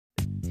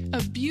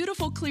A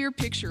beautiful, clear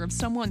picture of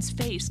someone's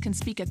face can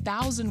speak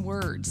 1,000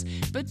 words,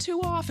 but too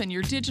often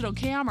your digital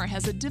camera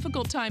has a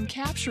difficult time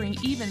capturing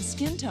even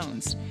skin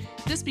tones.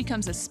 This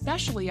becomes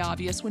especially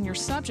obvious when your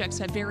subjects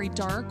have very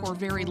dark or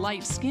very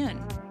light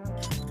skin.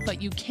 But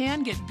you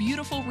can get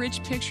beautiful,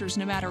 rich pictures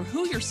no matter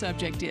who your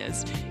subject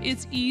is.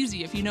 It's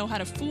easy if you know how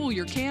to fool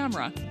your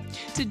camera.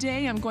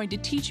 Today, I'm going to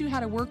teach you how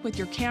to work with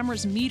your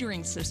camera's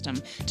metering system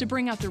to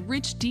bring out the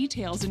rich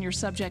details in your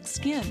subject's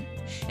skin.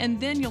 And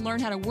then you'll learn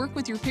how to work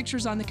with your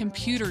pictures on the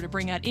computer to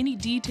bring out any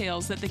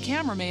details that the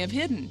camera may have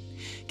hidden.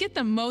 Get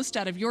the most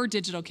out of your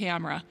digital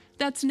camera.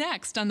 That's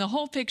next on The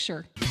Whole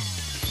Picture.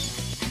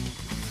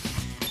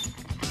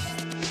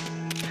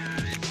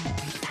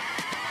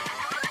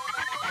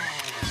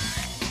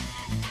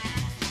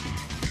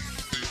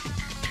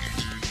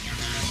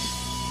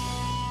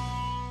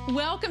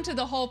 Welcome to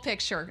The Whole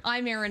Picture.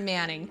 I'm Erin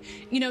Manning.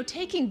 You know,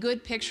 taking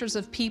good pictures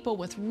of people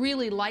with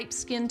really light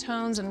skin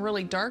tones and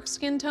really dark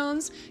skin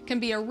tones can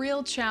be a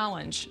real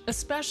challenge,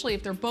 especially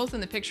if they're both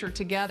in the picture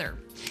together.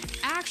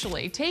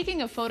 Actually,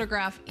 taking a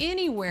photograph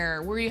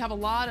anywhere where you have a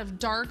lot of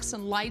darks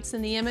and lights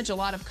in the image, a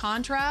lot of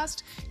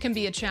contrast, can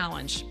be a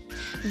challenge.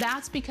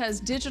 That's because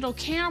digital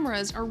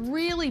cameras are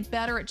really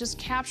better at just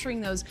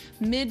capturing those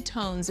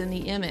mid-tones in the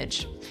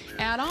image.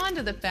 Add on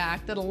to the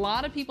fact that a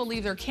lot of people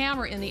leave their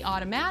camera in the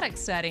automatic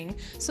setting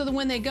so that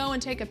when they go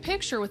and take a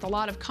picture with a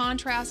lot of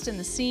contrast in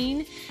the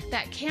scene,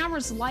 that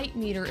camera's light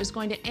meter is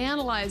going to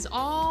analyze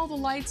all the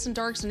lights and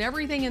darks and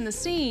everything in the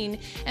scene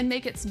and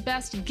make its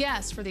best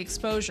guess for the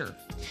exposure.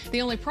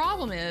 The only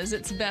problem is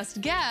its best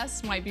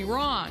guess might be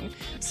wrong.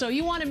 So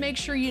you want to make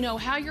sure you know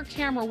how your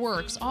camera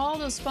works, all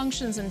those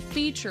functions and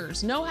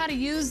features, know how to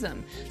use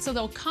them so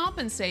they'll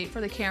compensate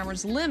for the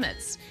camera's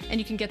limits and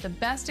you can get the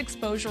best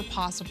exposure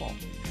possible.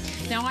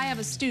 Now I have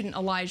a student,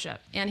 Elijah,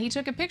 and he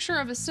took a picture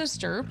of his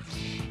sister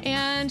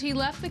and he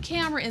left the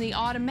camera in the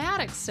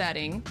automatic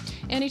setting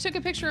and he took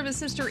a picture of his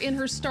sister in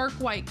her stark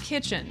white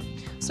kitchen.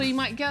 So you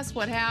might guess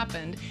what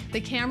happened.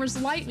 The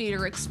camera's light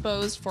meter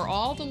exposed for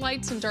all the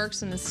lights and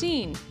darks in the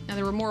scene. Now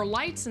there were more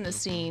lights in the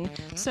scene,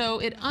 so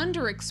it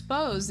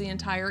underexposed the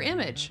entire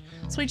image.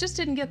 So he just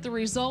didn't get the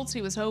results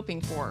he was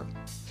hoping for.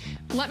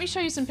 Let me show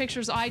you some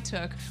pictures I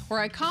took where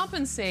I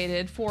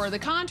compensated for the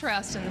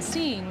contrast in the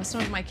scene with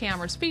some of my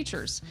camera's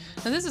features.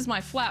 Now this is my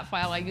flat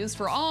file I use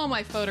for all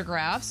my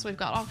photographs. We've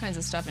got all kinds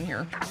of stuff in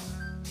here.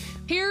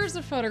 Here's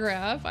a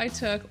photograph I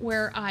took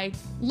where I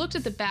looked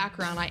at the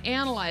background, I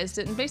analyzed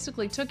it and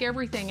basically took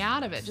everything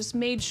out of it, just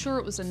made sure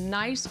it was a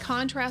nice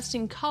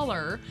contrasting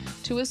color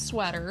to his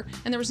sweater,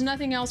 and there was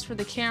nothing else for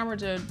the camera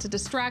to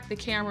distract the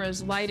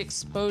camera's light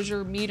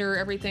exposure, meter,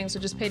 everything, so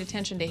just paid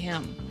attention to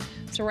him.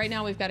 So right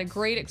now we've got a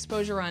great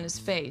exposure on his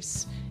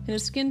face. In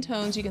his skin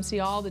tones you can see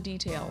all the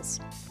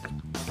details.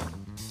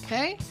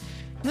 Okay?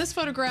 This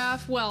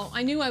photograph, well,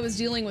 I knew I was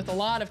dealing with a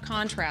lot of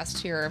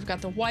contrast here. I've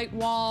got the white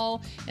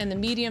wall and the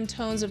medium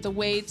tones of the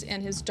weights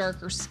and his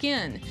darker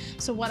skin.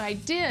 So what I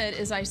did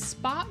is I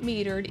spot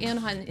metered in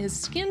on his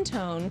skin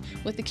tone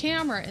with the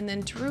camera and then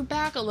drew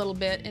back a little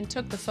bit and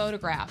took the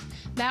photograph.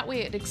 That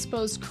way it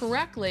exposed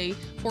correctly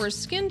for his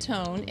skin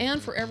tone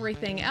and for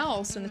everything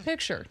else in the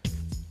picture.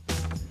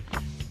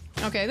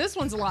 Okay, this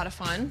one's a lot of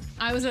fun.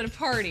 I was at a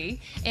party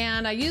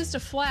and I used a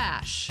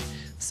flash.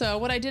 So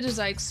what I did is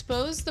I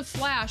exposed the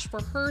flash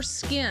for her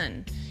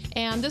skin.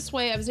 And this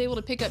way I was able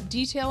to pick up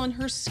detail in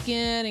her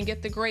skin and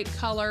get the great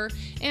color.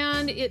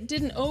 And it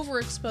didn't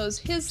overexpose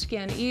his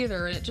skin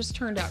either, and it just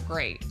turned out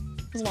great.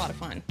 It was a lot of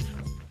fun.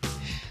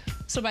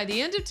 So by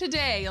the end of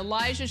today,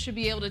 Elijah should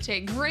be able to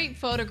take great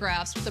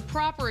photographs with the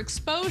proper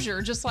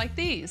exposure, just like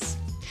these.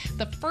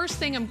 The first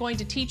thing I'm going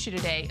to teach you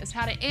today is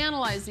how to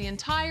analyze the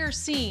entire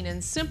scene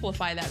and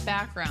simplify that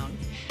background.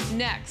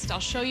 Next, I'll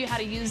show you how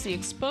to use the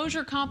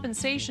exposure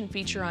compensation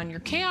feature on your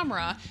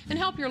camera and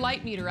help your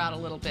light meter out a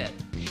little bit.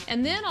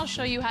 And then I'll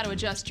show you how to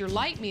adjust your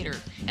light meter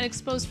and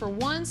expose for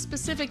one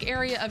specific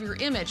area of your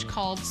image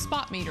called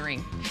spot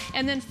metering.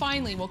 And then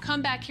finally, we'll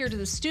come back here to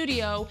the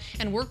studio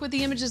and work with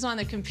the images on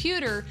the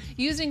computer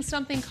using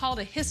something called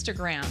a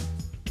histogram.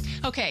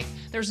 Okay,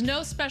 there's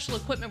no special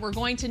equipment we're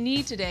going to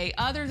need today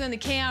other than the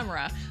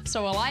camera,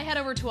 so while I head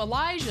over to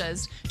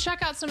Elijah's,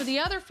 check out some of the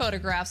other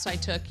photographs I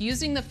took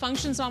using the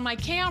functions on my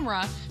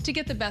camera to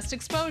get the best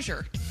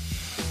exposure.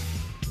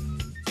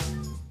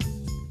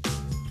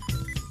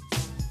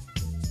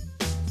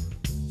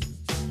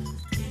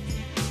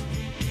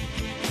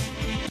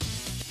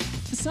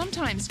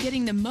 Sometimes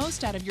getting the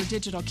most out of your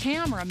digital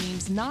camera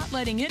means not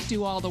letting it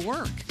do all the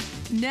work.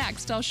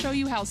 Next, I'll show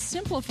you how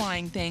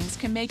simplifying things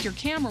can make your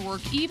camera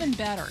work even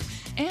better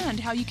and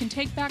how you can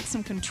take back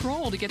some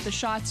control to get the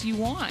shots you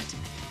want.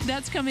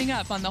 That's coming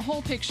up on The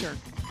Whole Picture.